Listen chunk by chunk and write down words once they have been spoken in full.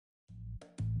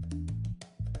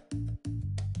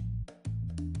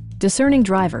discerning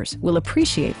drivers will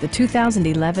appreciate the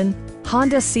 2011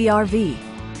 Honda CR-V.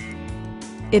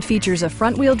 It features a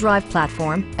front-wheel drive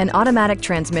platform, an automatic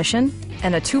transmission,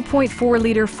 and a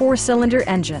 2.4-liter four-cylinder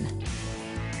engine.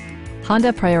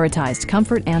 Honda prioritized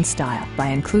comfort and style by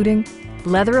including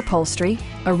leather upholstery,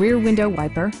 a rear window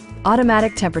wiper,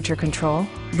 automatic temperature control,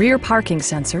 rear parking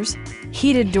sensors,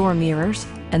 heated door mirrors,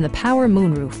 and the power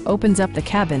moonroof opens up the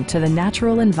cabin to the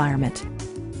natural environment.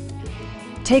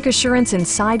 Take assurance in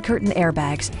side curtain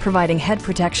airbags, providing head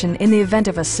protection in the event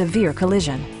of a severe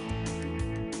collision.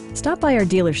 Stop by our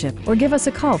dealership or give us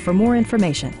a call for more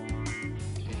information.